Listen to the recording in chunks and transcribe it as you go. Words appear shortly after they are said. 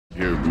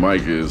Here,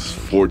 Mike is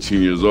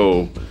 14 years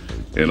old,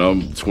 and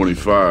I'm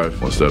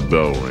 25. Once that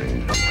bell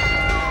rang,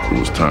 it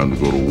was time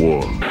to go to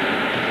war.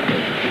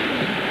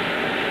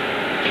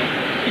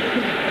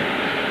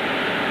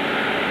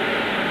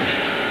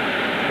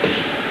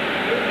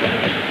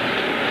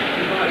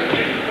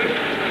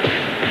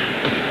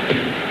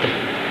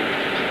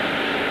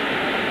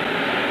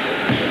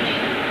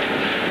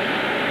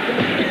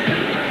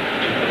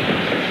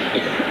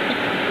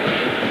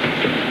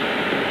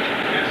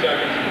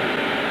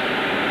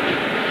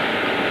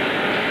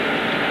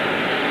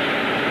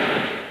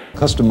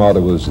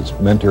 Customato was his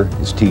mentor,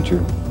 his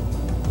teacher,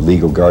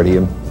 legal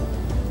guardian,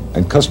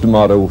 and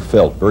Customato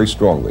felt very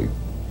strongly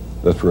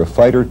that for a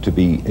fighter to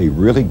be a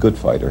really good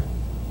fighter,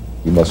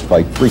 he must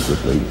fight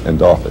frequently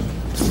and often,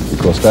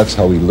 because that's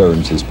how he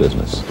learns his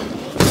business.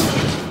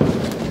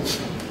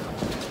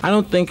 I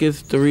don't think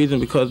it's the reason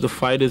because the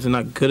fighters are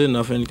not good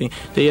enough or anything.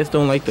 They just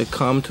don't like to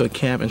come to a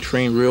camp and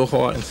train real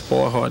hard and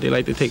spar hard. They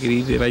like to take it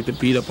easy. They like to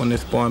beat up on their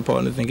sparring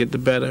partners and get the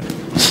better.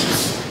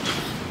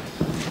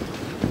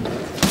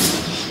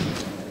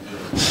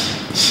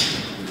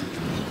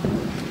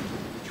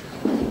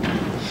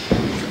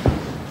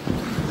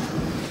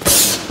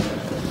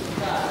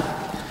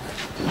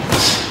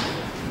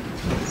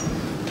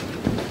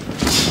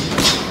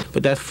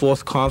 But that's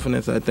false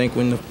confidence, I think,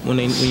 when you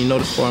know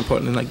the sparring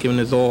partner's not giving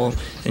his all,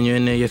 and you're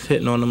in there just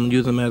hitting on them,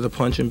 using them as a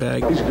punching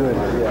bag. He's good.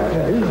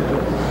 Yeah, he's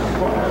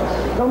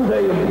good.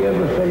 Someday you'll be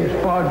able to say you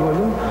sparred with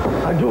him.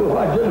 I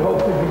did hope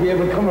that you'd be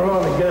able to come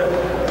around again.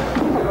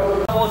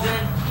 Elbows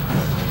in,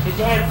 get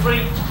your head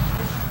free.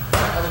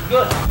 That was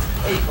good.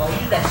 There you go.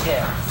 Use that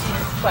chair.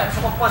 Right,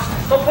 someone punch.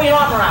 Don't put your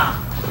arm around.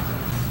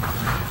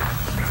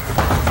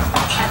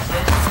 That's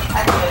it.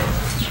 That's it.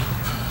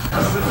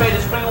 Don't be afraid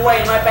to spring away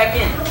and right back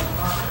in.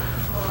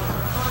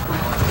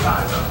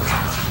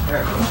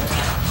 There.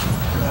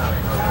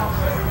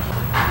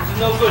 This is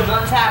no good,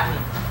 nothing's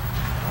happening.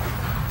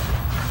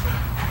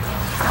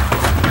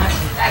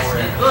 That's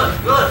it, good,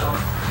 good.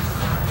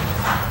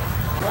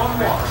 One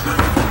more.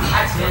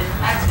 That's it,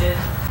 that's it.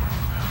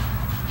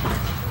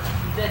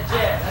 Use that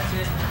jab, that's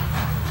it.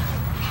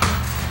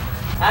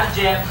 Have a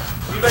jab.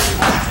 Be ready,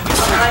 be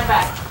coming right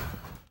back.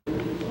 A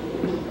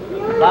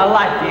lot of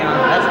life, Dion.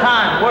 That's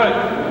time, work.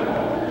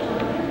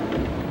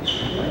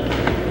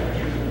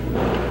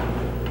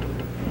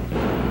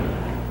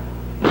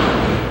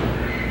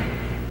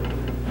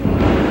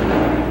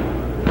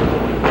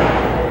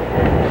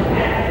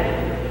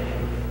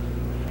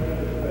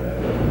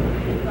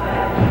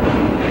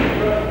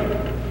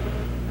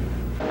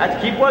 Let's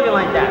keep working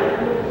like that.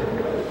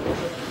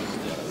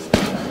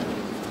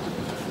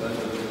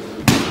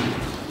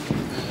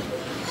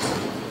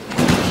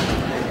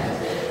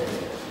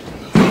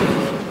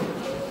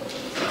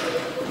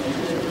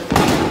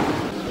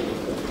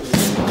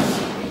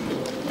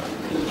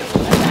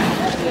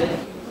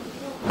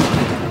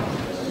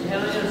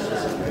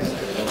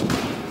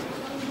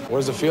 What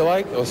does it feel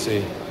like? Let's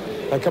see.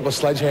 A couple of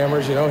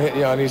sledgehammers, you know, hitting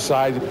you on each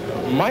side.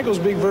 Michael's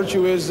big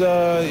virtue is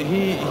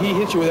he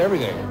hits you with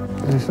everything.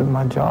 This is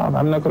my job.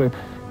 I'm not going to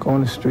go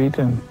in the street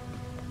and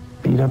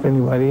beat up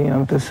anybody.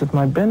 This is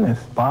my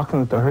business.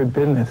 Boxing is the hurt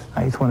business.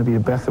 I just want to be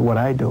the best at what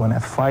I do, and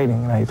that's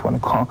fighting. And I just want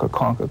to conquer,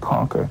 conquer,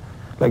 conquer.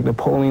 Like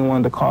Napoleon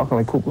wanted to conquer,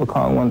 like Kublai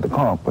Khan wanted to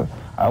conquer.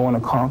 I want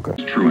to conquer.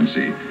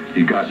 Truancy.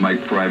 He got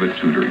Mike private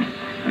tutoring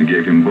and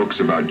gave him books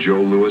about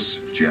Joe Louis,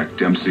 Jack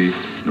Dempsey,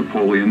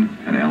 Napoleon,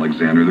 and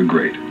Alexander the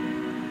Great.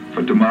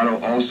 But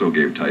D'Amato also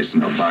gave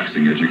Tyson a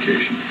boxing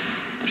education,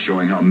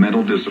 showing how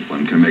mental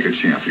discipline can make a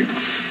champion,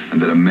 and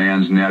that a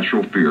man's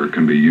natural fear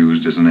can be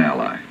used as an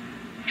ally.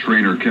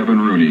 Trainer Kevin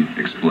Rooney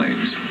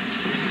explains.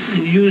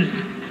 You use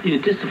your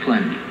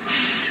discipline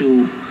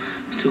to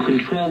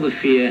control the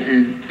fear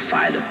and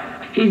fight him.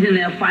 He's in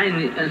there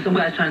fighting, and some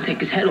guy's trying to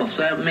take his head off, so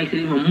that makes it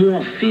even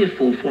more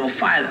fearful for a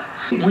fighter.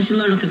 Once you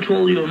learn to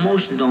control your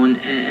emotions, though,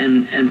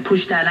 and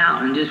push that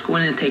out and just go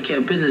in and take care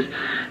of business,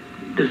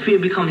 the fear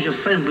becomes your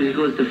friend,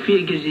 because the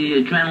fear gives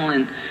you the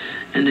adrenaline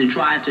and the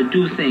drive to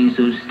do things.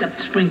 So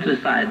spring to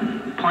the side,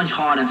 punch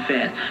hard and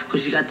fast,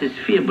 because you got this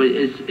fear, but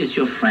it's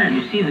your friend.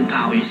 You see the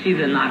power, you see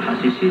the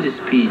knockouts, you see the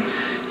speed.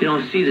 You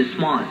don't see the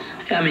smarts.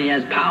 I mean, he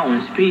has power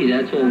and speed,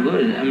 that's all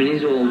good. I mean,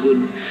 these are all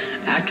good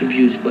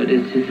attributes, but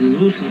it's his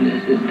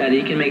elusiveness, it's that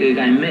he can make a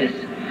guy miss.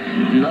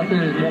 Nothing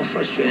is more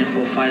frustrating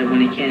for a fighter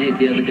when he can't hit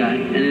the other guy,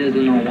 and he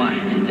doesn't know why,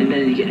 and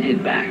then he's getting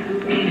hit back.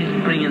 He's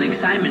bringing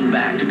excitement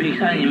back. To be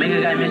exciting, you make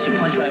a guy miss, you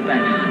punch right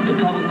back.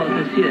 The public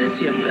loves to see that,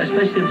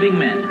 especially the big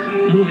man.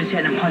 Move his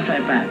head and punch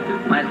right back.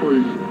 Michael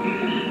is,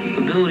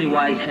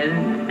 ability-wise,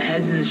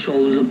 head and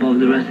shoulders above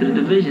the rest of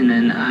the division,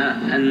 and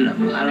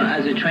I,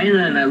 as a trainer,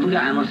 and I look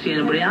at, I don't see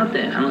anybody out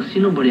there. I don't see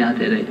nobody out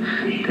there that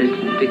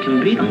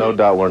can beat him. No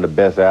doubt one of the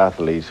best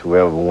athletes who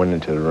ever went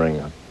into the ring.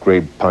 A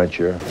great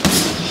puncher.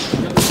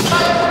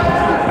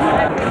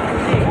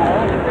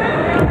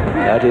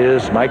 That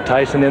is Mike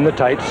Tyson in the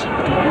tights.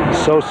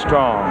 He's so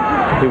strong.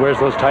 He wears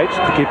those tights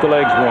to keep the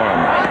legs warm.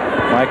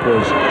 Mike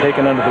was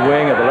taken under the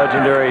wing of the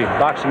legendary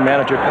boxing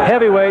manager.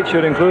 Heavyweight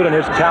should include in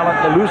his talent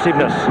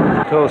elusiveness.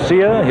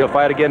 Coliseum, he'll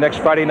fight again next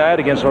Friday night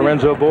against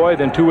Lorenzo Boyd.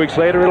 Then 2 weeks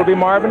later, it'll be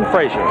Marvin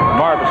Frazier.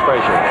 Marvis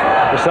Frazier,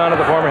 the son of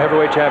the former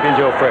heavyweight champion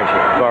Joe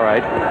Frazier. All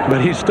right,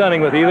 but he's stunning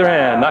with either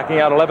hand, knocking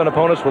out 11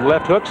 opponents with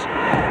left hooks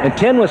and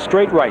 10 with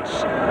straight rights.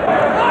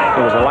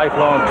 It was a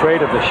lifelong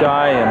trait of the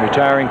shy and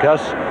retiring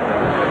cuss,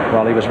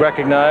 while he was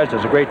recognized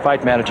as a great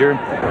fight manager.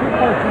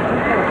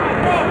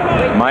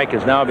 Mike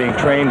is now being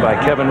trained by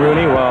Kevin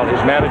Rooney, while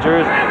his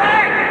managers...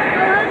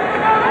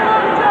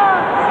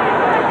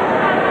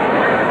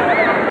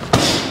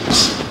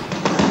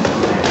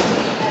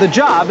 The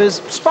job is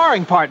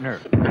sparring partner.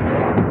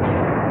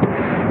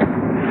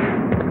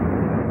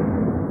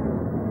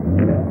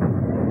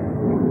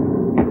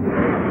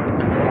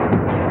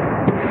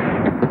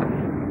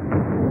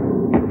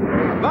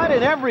 But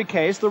in every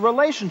case, the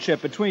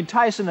relationship between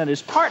Tyson and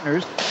his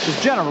partners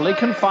is generally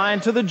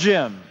confined to the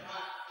gym.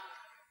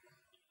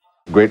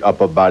 Great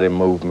upper body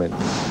movement.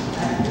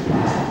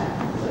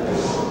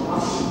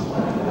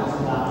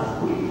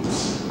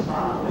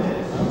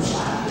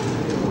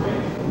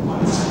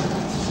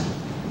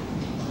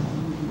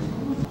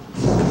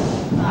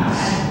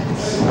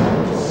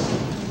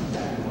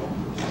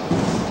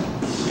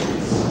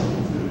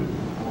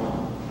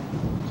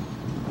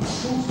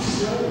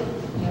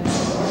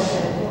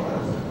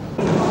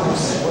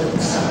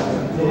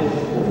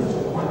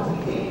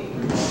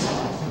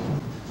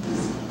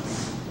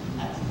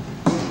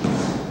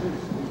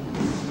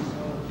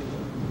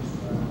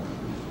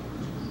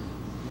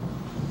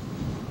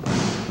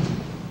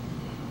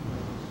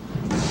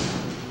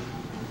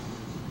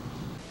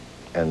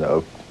 And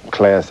a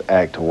class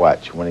act to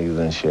watch when he was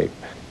in shape.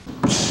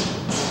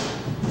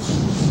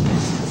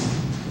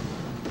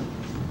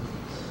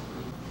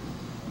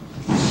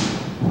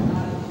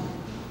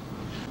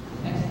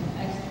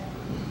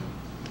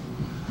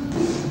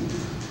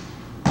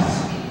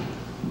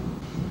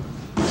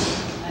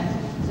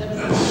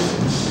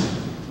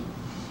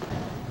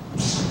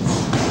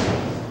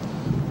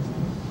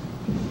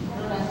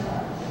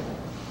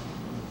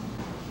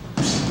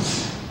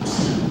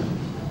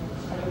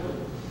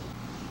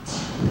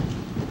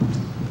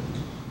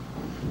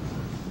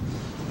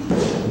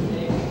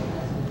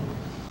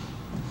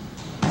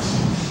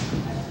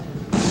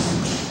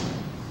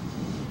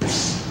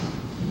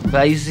 But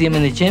I used to see him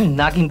in the gym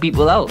knocking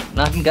people out,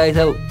 knocking guys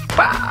out.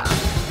 Bah!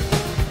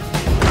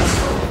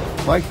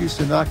 Mike used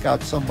to knock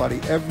out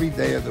somebody every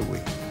day of the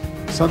week,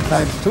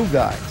 sometimes 2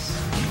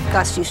 guys.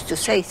 Gus used to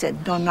say, he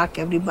said, don't knock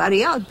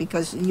everybody out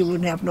because you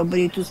wouldn't have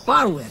nobody to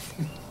spar with.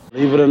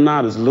 Believe it or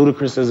not, as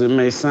ludicrous as it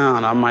may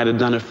sound, I might have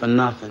done it for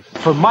nothing.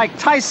 For Mike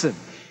Tyson,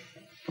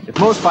 if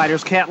most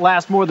fighters can't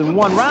last more than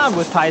 1 round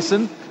with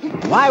Tyson,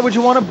 why would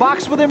you want to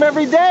box with him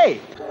every day?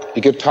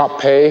 You get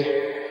top pay,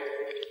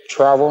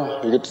 travel,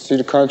 you get to see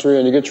the country,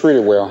 and you get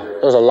treated well.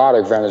 There's a lot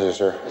of advantages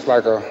here. It's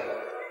like a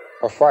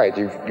fight.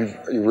 You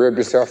rib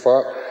yourself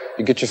up,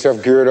 you get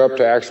yourself geared up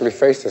to actually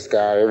face this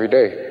guy every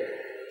day.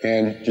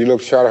 And you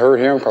look to try to hurt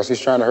him because he's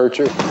trying to hurt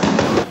you.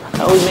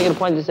 I always make it a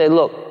point to say,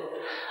 look,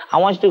 I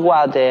want you to go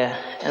out there,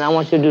 and I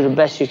want you to do the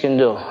best you can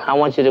do. I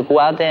want you to go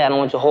out there, I don't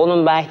want you to hold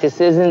him back.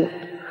 This isn't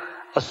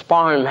a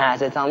sparring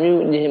match. I tell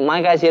him,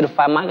 my guy's here to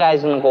fight, my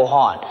guy's gonna go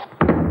hard.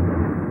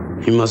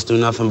 You must do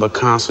nothing but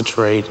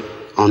concentrate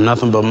on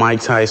nothing but Mike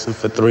Tyson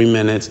for 3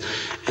 minutes.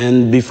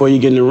 And before you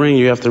get in the ring,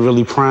 you have to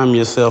really prime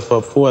yourself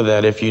up for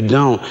that. If you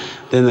don't,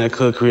 then that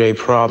could create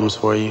problems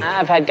for you.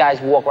 I've had guys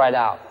walk right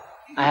out.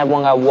 I had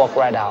one guy walk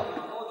right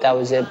out. That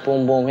was it,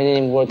 boom, boom. He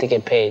didn't even work to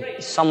get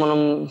paid. Some of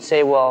them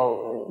say,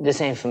 well,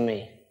 this ain't for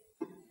me.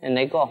 And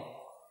they go.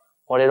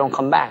 Or they don't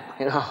come back,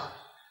 you know.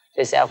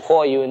 They say, I'll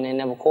call you, and they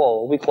never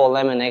call. We call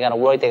them, and they got to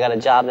work, they got a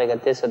job, they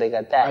got this, or they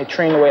got that. I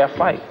train the way I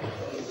fight.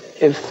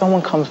 If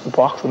someone comes to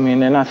box with me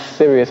and they're not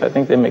serious, I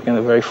think they're making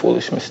a very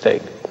foolish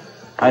mistake.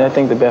 I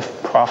think the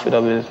best profit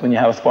of it is when you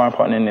have a sparring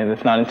partner in there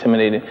that's not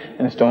intimidated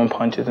and is throwing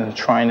punches and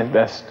trying his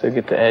best to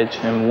get the edge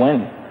and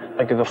win.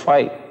 Like it's a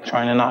fight,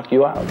 trying to knock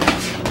you out.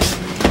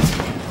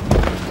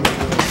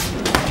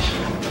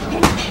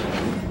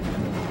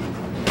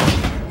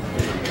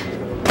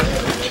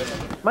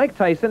 Mike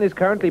Tyson is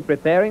currently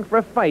preparing for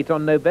a fight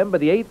on November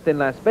the 8th in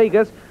Las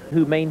Vegas.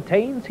 Who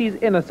maintains he's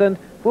innocent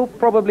will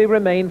probably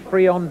remain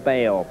free on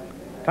bail.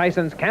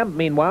 Tyson's camp,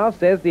 meanwhile,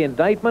 says the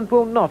indictment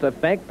will not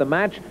affect the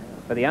match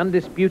for the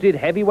undisputed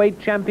heavyweight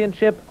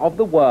championship of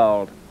the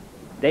world.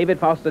 David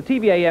Foster,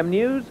 TVAM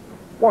News,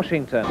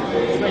 Washington.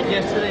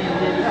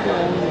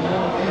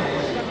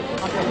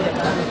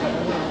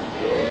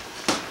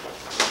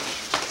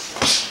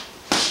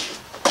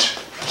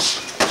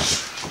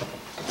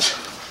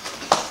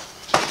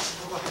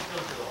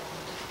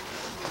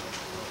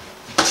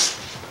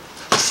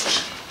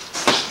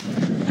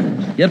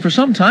 Yet for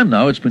some time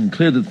now, it's been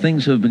clear that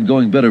things have been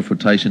going better for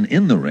Tyson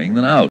in the ring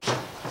than out.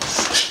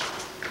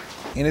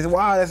 And it's,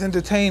 wow, that's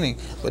entertaining.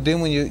 But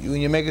then when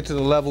you make it to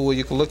the level where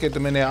you can look at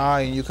them in their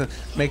eye and you can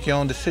make your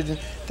own decision,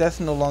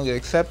 that's no longer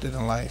accepted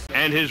in life.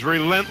 And his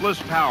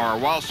relentless power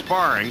while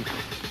sparring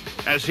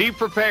as he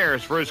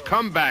prepares for his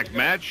comeback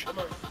match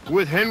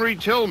with Henry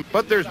Tillman.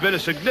 But there's been a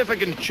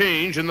significant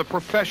change in the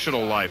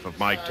professional life of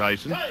Mike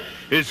Tyson.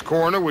 His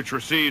corner, which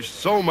receives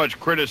so much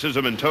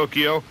criticism in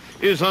Tokyo,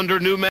 is under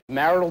new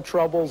marital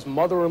troubles,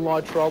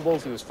 mother-in-law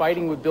troubles. He was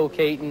fighting with Bill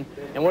Caton.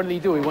 And what did he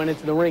do? He went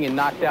into the ring and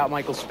knocked out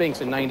Michael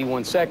Spinks in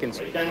 91 seconds.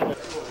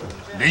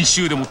 練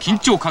習でも緊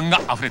張感が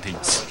あふれてい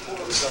ます。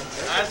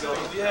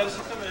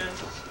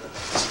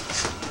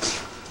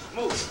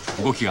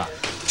動きが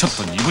ちょっ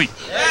と鈍い。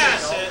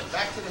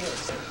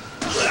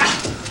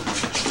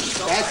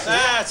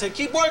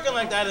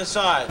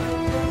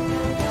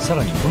さ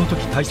らにこの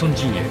時タイソン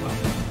陣営は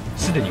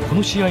すでにこ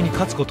の試合に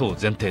勝つことを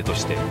前提と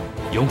して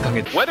4ヶ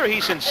月。Whether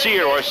he's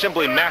sincere or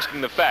simply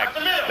masking the fact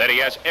that he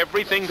has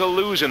everything to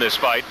lose in this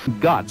fight.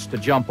 Guts to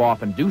jump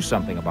off and do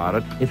something about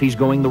it if he's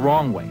going the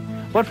wrong way.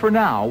 But for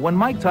now, when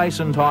Mike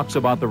Tyson talks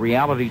about the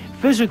reality,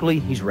 physically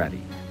he's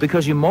ready,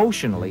 because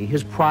emotionally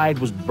his pride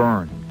was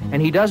burned,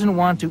 and he doesn't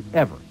want to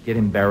ever get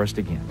embarrassed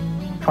again.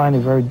 I find it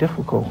very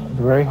difficult,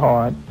 very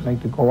hard,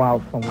 like to go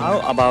out from. How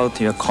about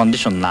your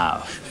condition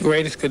now?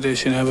 Greatest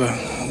condition ever.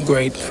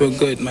 Great, feel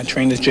good. My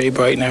trainer's Jay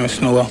Bright and Aaron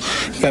Snowell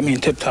got me in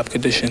tip-top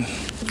condition.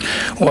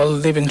 Well,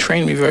 they've been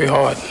training me very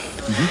hard,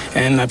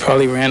 and I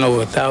probably ran over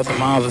 1,000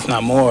 miles, if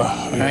not more,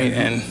 right?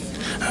 And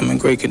I'm in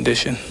great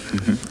condition.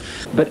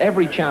 But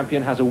every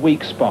champion has a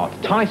weak spot.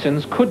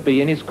 Tyson's could be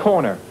in his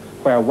corner,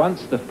 where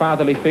once the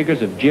fatherly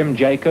figures of Jim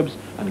Jacobs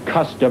and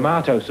Cus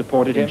D'Amato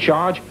supported him. In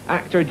charge,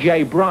 actor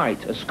Jay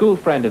Bright, a school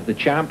friend of the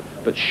champ,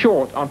 but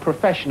short on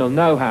professional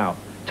know-how.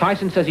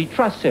 Tyson says he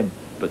trusts him,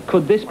 but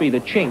could this be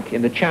the chink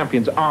in the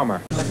champion's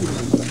armor?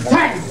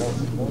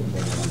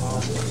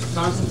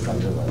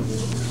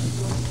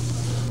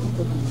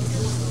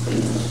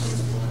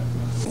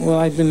 Well,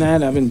 I've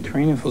been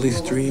training for at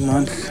least 3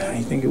 months,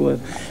 I think it was,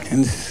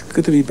 and it's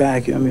good to be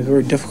back. I mean, it's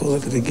very difficult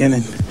at the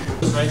beginning.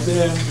 Right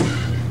there.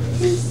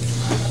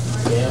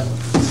 Yeah.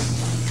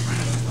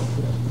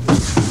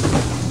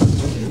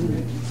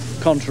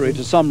 Contrary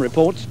to some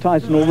reports,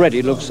 Tyson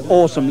already looks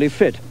awesomely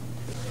fit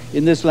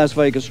in this Las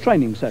Vegas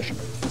training session.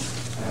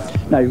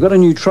 Now, you've got a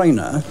new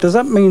trainer. Does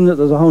that mean that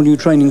there's a whole new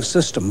training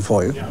system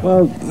for you?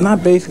 Well,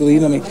 not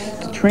basically. I mean,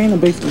 the trainer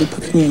basically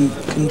puts me in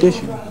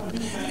condition.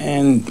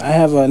 And I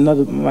have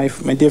my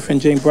dear friend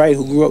Jay Bright,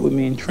 who grew up with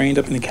me and trained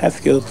up in the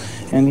Catskills,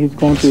 and he's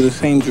going through the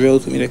same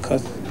drills with me that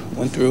Cus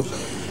went through,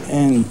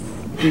 and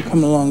he's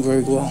coming along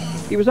very well.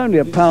 He was only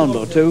a pound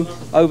or two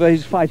over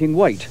his fighting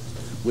weight,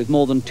 with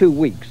more than 2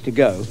 weeks to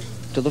go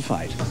to the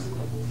fight.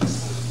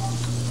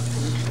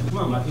 Come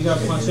on, Mike, you got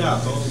to punch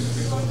out.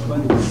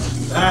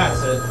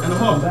 That's it. And a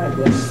hook.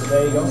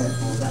 There you go.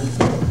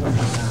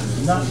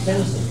 Not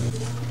finishing.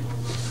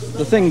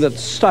 The thing that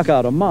stuck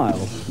out a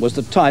mile was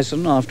that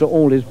Tyson, after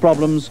all his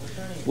problems,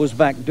 was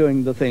back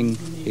doing the thing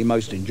he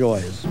most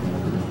enjoys.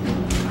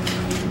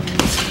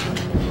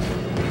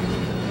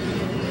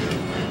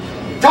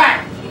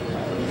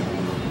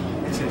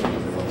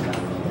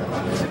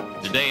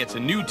 Today it's a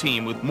new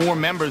team with more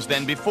members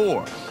than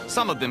before,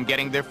 some of them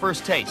getting their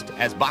first taste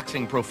as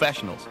boxing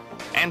professionals.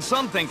 And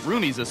some think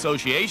Rooney's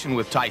association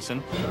with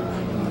Tyson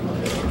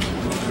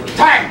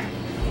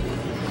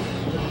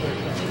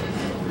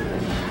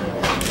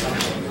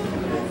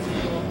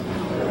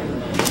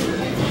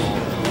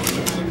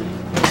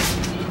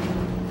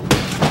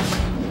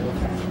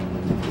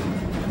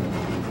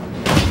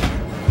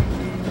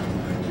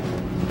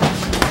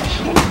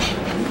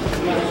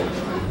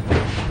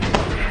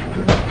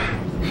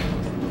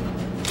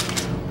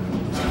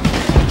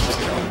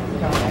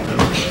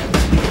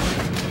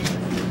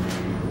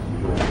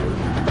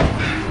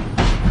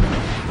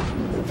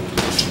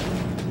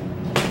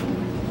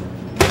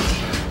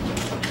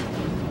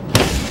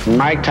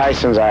Mike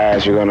Tyson's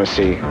eyes, you're going to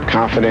see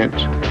confidence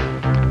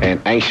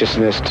and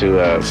anxiousness to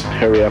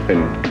hurry up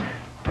and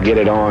get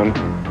it on,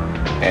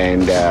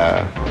 and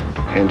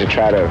to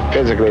try to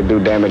physically do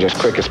damage as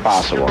quick as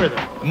possible.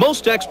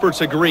 Most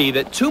experts agree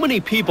that too many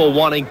people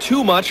wanting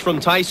too much from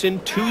Tyson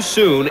too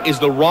soon is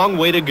the wrong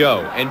way to go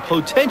and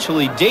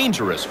potentially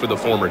dangerous for the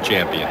former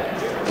champion.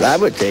 I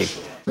would take.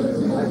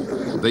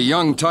 The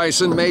young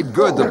Tyson made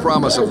good the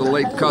promise of the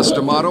late Cus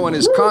D'Amato and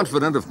is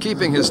confident of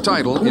keeping his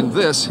title in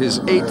this, his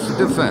 8th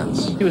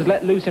defense. He was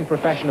let loose in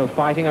professional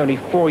fighting only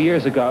 4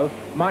 years ago.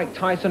 Mike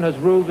Tyson has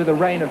ruled with a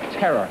reign of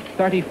terror.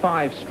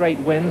 35 straight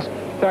wins,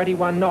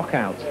 31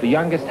 knockouts, the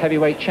youngest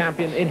heavyweight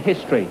champion in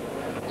history.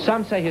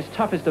 Some say his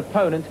toughest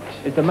opponent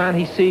is the man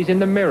he sees in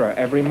the mirror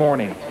every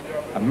morning.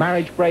 A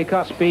marriage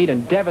breakup, speed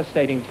and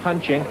devastating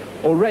punching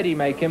already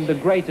make him the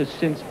greatest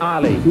since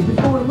Ali.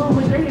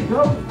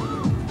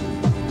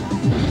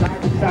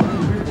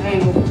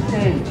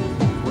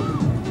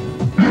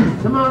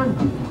 Come on.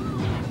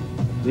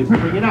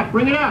 Bring it up,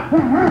 bring it up.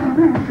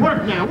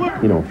 Work now,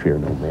 work. You don't fear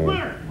no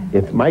man.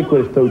 If Mike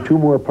would have thrown 2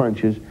 more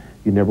punches,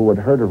 you never would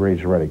have heard of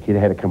Razor Ruddock. He'd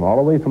had to come all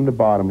the way from the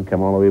bottom and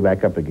come all the way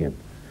back up again.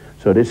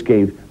 So this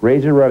gave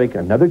Razor Ruddock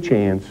another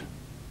chance.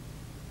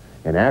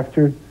 And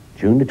after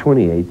June the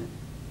 28th,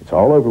 it's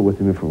all over with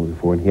him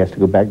before, and he has to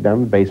go back down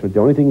to the basement.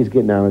 The only thing he's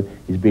getting out of it,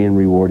 he's being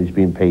rewarded. He's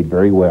being paid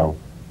very well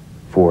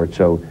for it.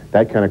 So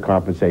that kind of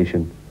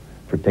compensation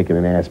for taking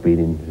an ass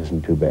beating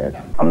isn't too bad.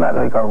 I'm not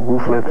like a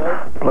ruthless,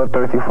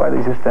 bloodthirsty fighter.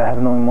 It's just that I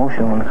have no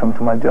emotion when it comes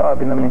to my job.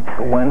 You know what I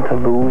mean? When to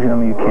lose, you know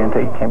what I mean?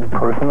 You can't be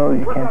personal.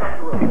 You can't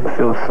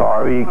feel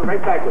sorry. Right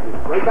back with you.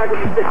 Right back with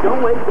you. Sit.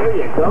 Don't wait. There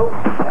you go.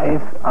 I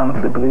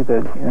honestly believe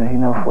that he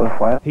never fought a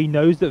fight. He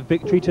knows that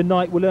victory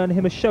tonight will earn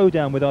him a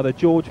showdown with either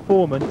George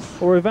Foreman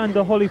or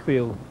Evander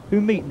Holyfield,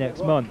 who meet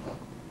next month.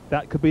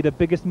 That could be the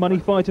biggest money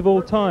fight of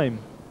all time.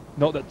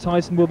 Not that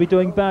Tyson will be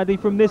doing badly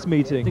from this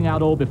meeting.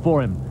 Out all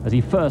before him as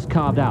he first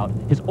carved out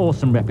his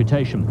awesome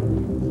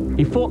reputation.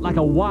 He fought like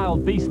a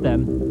wild beast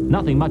then.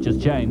 Nothing much has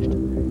changed.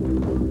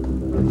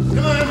 Come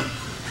on.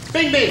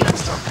 Bing, bing.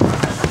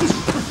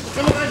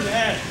 Come on,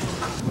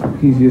 man.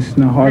 He's just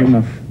not hard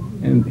enough,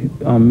 and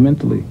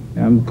mentally,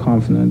 I'm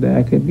confident that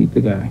I could beat the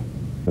guy.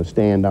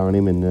 Stand on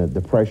him, and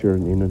the pressure,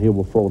 he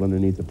will fold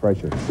underneath the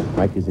pressure.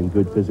 Mike is in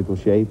good physical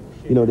shape.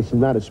 This is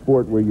not a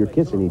sport where you're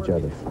kissing each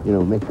other,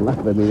 making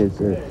love. I mean,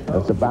 it's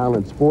a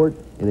violent sport,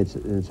 and it's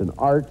an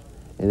art,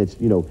 and it's,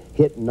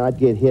 hit and not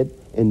get hit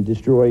and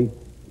destroy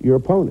your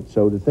opponent.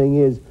 So the thing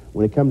is,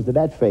 when it comes to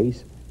that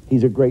face,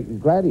 he's a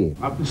great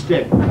gladiator. Up the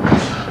stick.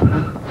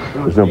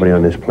 There's nobody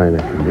on this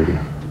planet who really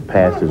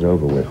past is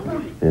over with,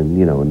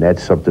 and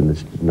that's something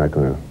that's not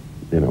going to,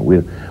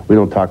 we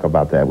don't talk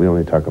about that. We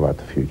only talk about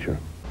the future.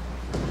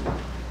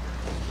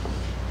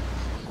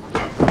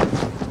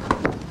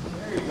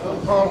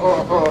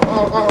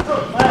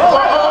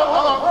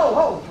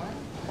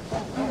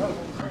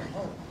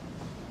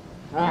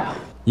 Ah.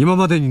 今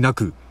までにな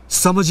く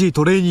凄まじい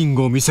トレーニン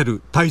グを見せ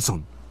るタイソ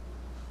ン。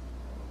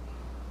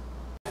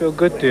 Feel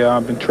good there.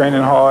 I've been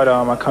training hard.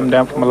 I come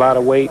down from a lot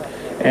of weight,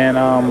 and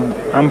I'm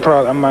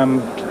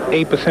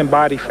 8%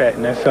 body fat,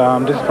 and that's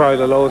this is probably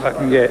the lowest I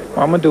can get.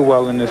 I'm gonna do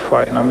well in this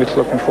fight, and I'm just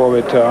looking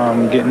forward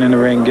to getting in the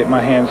ring, get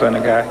my hands on the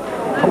guy.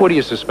 What do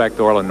you suspect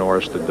Orlin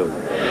Norris to do?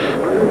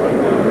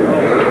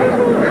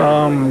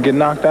 Get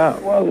knocked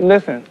out. Well,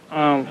 listen,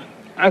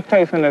 Mike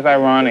Tyson is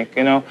ironic,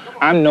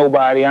 I'm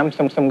nobody. I'm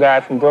some guy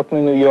from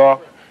Brooklyn, New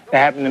York that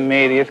happened to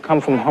made it. It's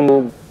come from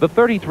humble. The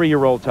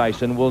 33-year-old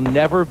Tyson will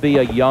never be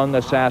a young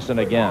assassin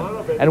again.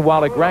 And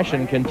while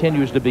aggression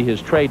continues to be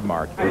his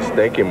trademark, he's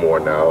thinking more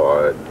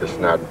now. It's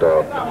not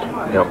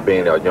him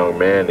being a young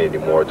man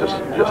anymore, just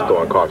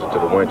throwing caution to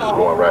the wind, just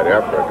going right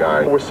after a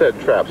guy. We're setting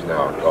traps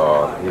now.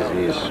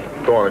 He's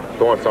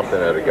throwing something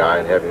at a guy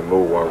and having him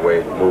move one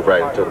way, move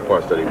right into the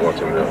punch that he wants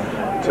him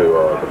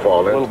to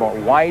fall in. A little more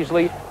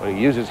wisely, he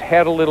use his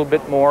head a little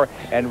bit more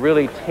and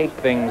really take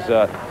things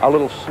a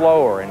little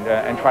slower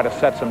and try to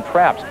set some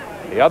traps.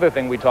 The other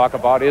thing we talk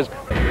about is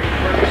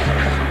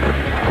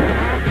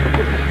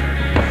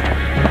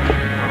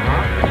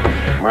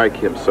Mike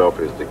himself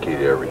is the key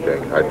to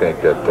everything. I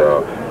think that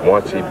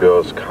once he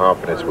builds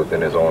confidence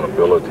within his own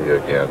ability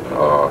again,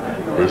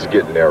 he's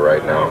getting there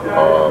right now.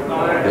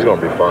 He's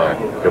going to be fine.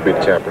 He'll be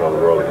the champion of the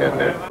world again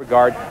then.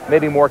 Regard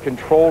maybe more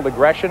controlled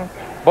aggression,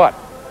 but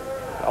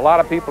a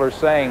lot of people are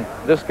saying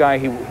this guy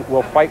he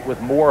will fight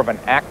with more of an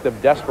act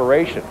of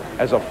desperation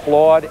as a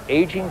flawed,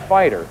 aging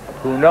fighter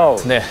who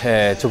knows.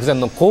 直前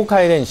の公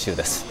開練習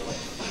です。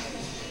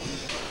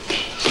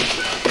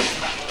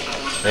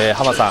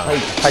浜さん、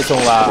タイソン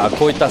は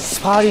こういった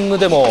スパーリング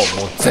でも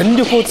全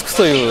力を尽くす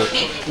という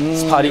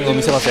スパーリングを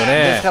見せますよね。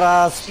ですか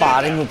らスパ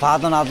ーリングパー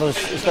トナーと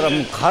したら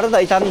もう体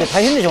痛んで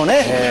大変でしょう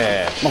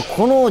ね。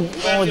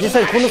実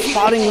際このス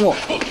パーリングも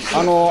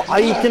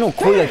相手の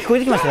声が聞こえ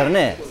てきましたから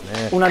ね。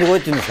うなり声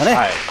っていうんですかね。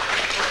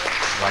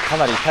か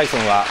なりタイソ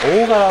ンは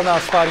大柄な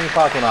スパーリング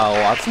パートナ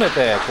ーを集め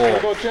てこ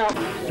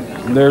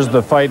う。There's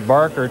the fight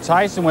Barker.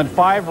 Tyson went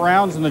 5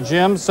 rounds in the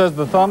gym, says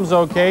the thumb's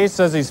okay,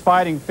 says he's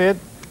fighting fit.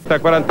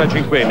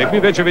 45enne. Qui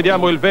invece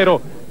vediamo il vero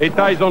e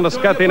Tyson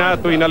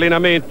scatenato in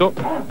allenamento,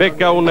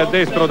 becca un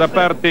destro da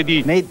parte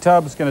di Nate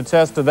Tubbs can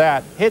attest to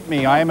that. Hit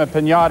me, I am a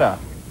piñata.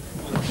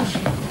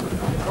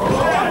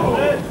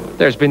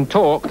 There's been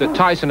talk that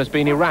Tyson has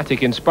been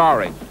erratic in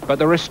sparring, but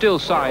there are still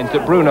signs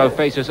that Bruno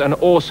faces an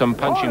awesome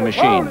punching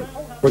machine.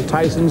 For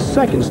Tyson's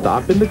second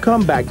stop in the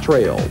comeback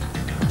trail.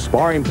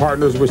 Sparring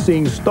partners were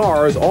seeing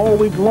stars all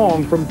week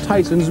long from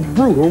Tyson's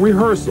brutal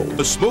rehearsal.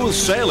 The smooth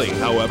sailing,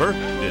 however,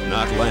 did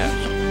not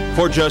last.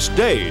 For just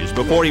days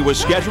before he was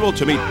scheduled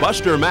to meet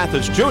Buster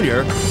Mathis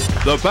Jr.,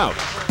 the bout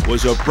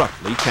was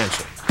abruptly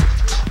canceled.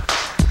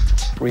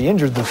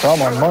 Re-injured the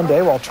thumb on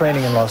Monday while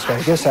training in Las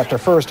Vegas after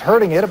first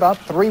hurting it about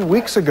 3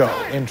 weeks ago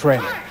in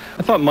training.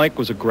 I thought Mike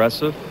was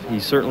aggressive.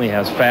 He certainly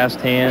has fast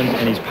hands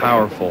and he's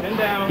powerful.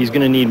 He's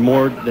going to need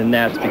more than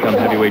that to become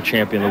heavyweight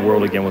champion of the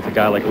world again with a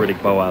guy like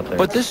Riddick Bowe out there.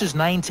 But this is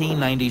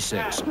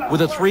 1996,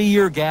 with a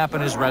 3-year gap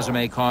in his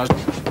resume caused.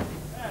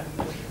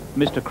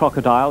 Mr.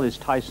 Crocodile is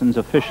Tyson's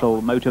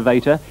official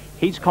motivator.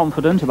 He's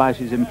confident about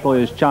his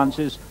employer's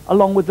chances,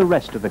 along with the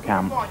rest of the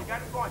camp.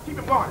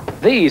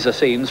 These are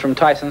scenes from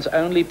Tyson's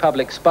only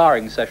public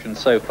sparring session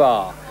so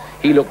far.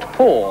 He looked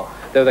poor,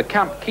 though the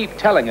camp keep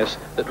telling us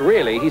that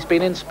really he's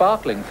been in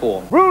sparkling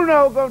form.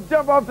 Bruno gonna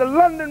jump off the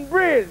London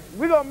Bridge.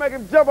 We're gonna make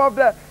him jump off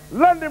that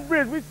London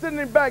Bridge. We sitting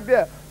him back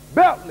there,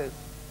 beltless.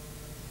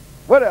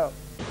 What else?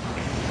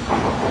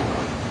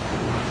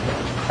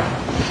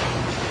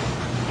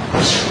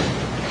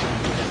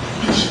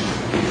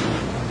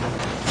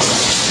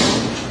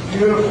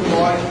 Beautiful,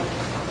 boy.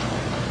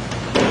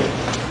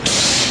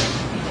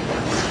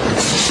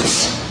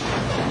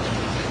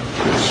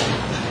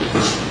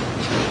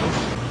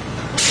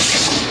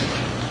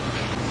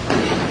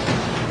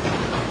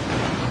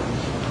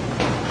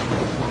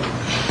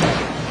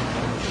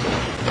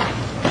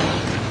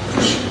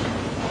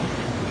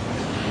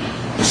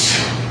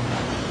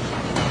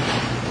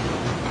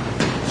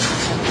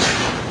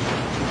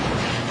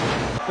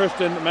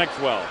 Kristen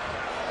Maxwell.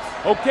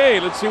 Okay,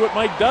 let's see what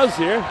Mike does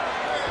here.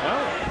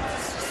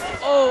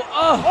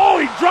 Oh,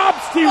 he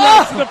drops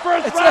T-Rex in the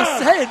first round. That's what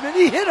I'm saying, man.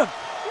 He hit him.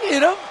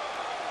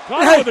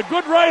 Caught with a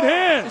good right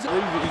hand. He's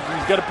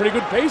got a pretty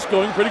good pace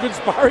going, pretty good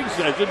sparring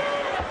session.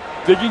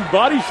 Digging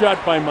body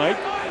shot by Mike.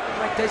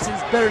 Mike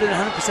Tyson's better than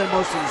 100%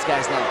 most of these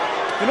guys now.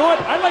 You know what?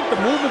 I like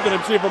the movement that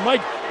I'm seeing from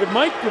Mike. If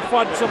Mike could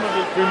fought some of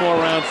the 3 more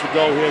rounds to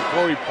go here,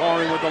 Corey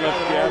powering with the left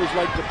jab. I always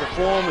like to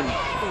perform and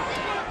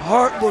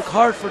work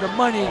hard for the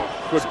money.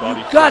 Good body.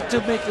 You got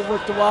to make it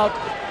worth the while.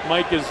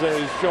 Mike is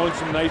showing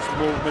some nice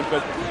movement,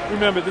 but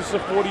remember, this is a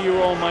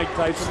 40-year-old Mike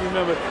Tyson.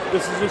 Remember,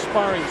 this is a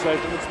sparring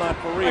session. It's not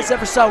for real. I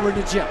never saw we're in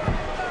the gym.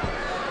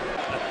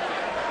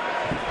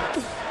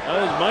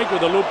 There's Mike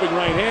with a looping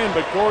right hand,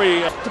 but Corey...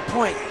 That's the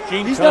point.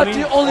 He's Tunney, not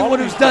the only one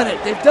who's done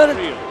it. They've done it.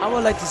 I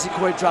would like to see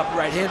Corey drop a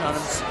right hand on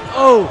him.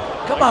 Oh,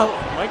 come out.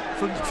 Mike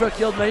from the truck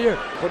yelled in my ear.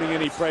 Putting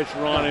any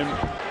pressure on him.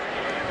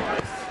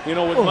 You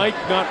know, with Mike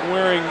not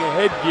wearing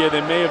headgear,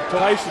 they may have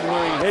Tyson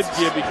wearing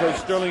headgear because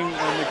Sterling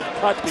on the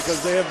cut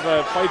because they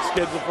have fight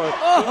scheduled for...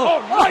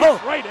 nice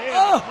right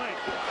hand.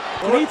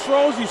 Mike. When he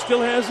throws, he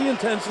still has the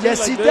intensity. Yes,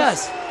 like he this.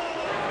 does.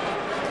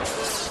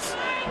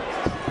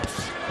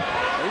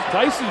 There's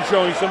Tyson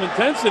showing some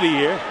intensity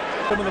here.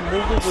 Some of the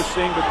movement we're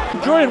seeing, but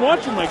enjoying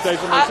watching Mike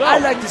Tyson myself. I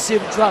like to see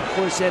him drop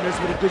Corey Sanders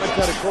with a good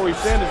cut of Corey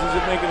Sanders. Is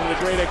it making it a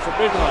great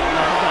exhibition?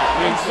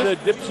 Instead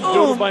of dips and boom,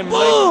 doodle by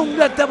Mike. boom,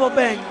 that double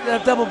bang,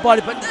 that double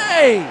body, but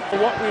hey!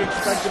 What we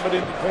expected but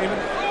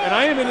entertainment, and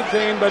I am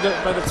entertained by the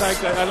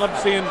fact that I love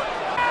seeing.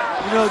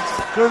 You know,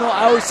 Colonel,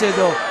 I always say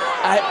though,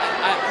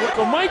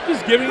 so Mike is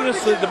giving us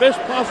the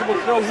best possible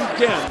throw he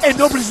can. And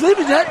nobody's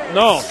leaving that.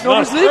 No,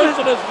 nobody's leaving.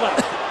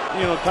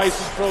 You know,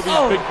 Tyson throw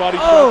these big body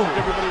shots that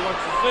everybody wants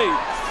to see.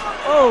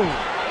 Oh,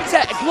 it's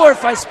a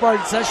glorified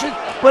sparring session,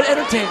 but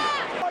entertaining.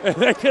 And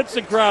that gets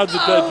the crowd's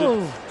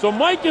attention. So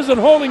Mike isn't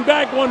holding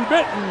back one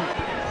bit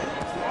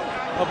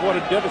of what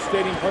a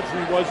devastating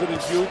puncher he was in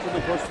his youth, and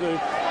of course the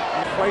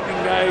frightening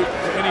guy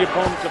for any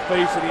opponent to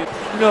face. And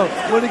you know,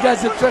 one of the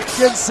guys that Trek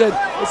Ken said,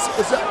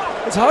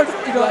 it's hard,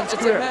 you know, it's a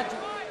match.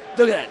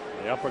 Look at that.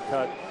 The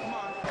uppercut.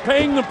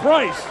 Paying the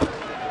price.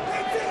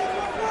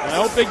 And I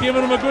hope they're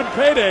giving him a good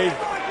payday.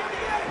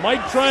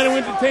 Mike trying to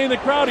entertain the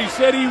crowd. He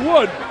said he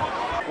would.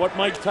 What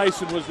Mike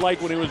Tyson was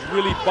like when he was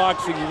really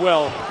boxing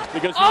well.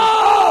 Because he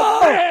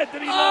was, man,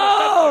 did he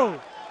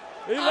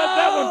let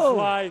that one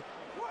fly.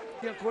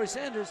 Yeah, Corey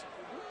Sanders.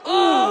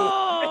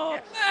 Oh,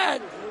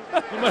 man.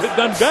 He might have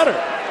done better.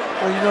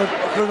 Well, you know,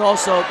 Colonel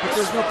also, but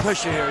there's no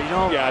pressure here, you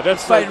know? Yeah,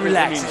 that's fighting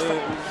relaxed.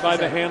 By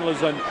the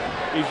handlers, and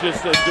he's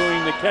just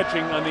doing the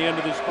catching on the end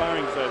of the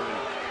sparring session.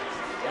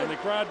 And the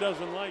crowd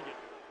doesn't like it.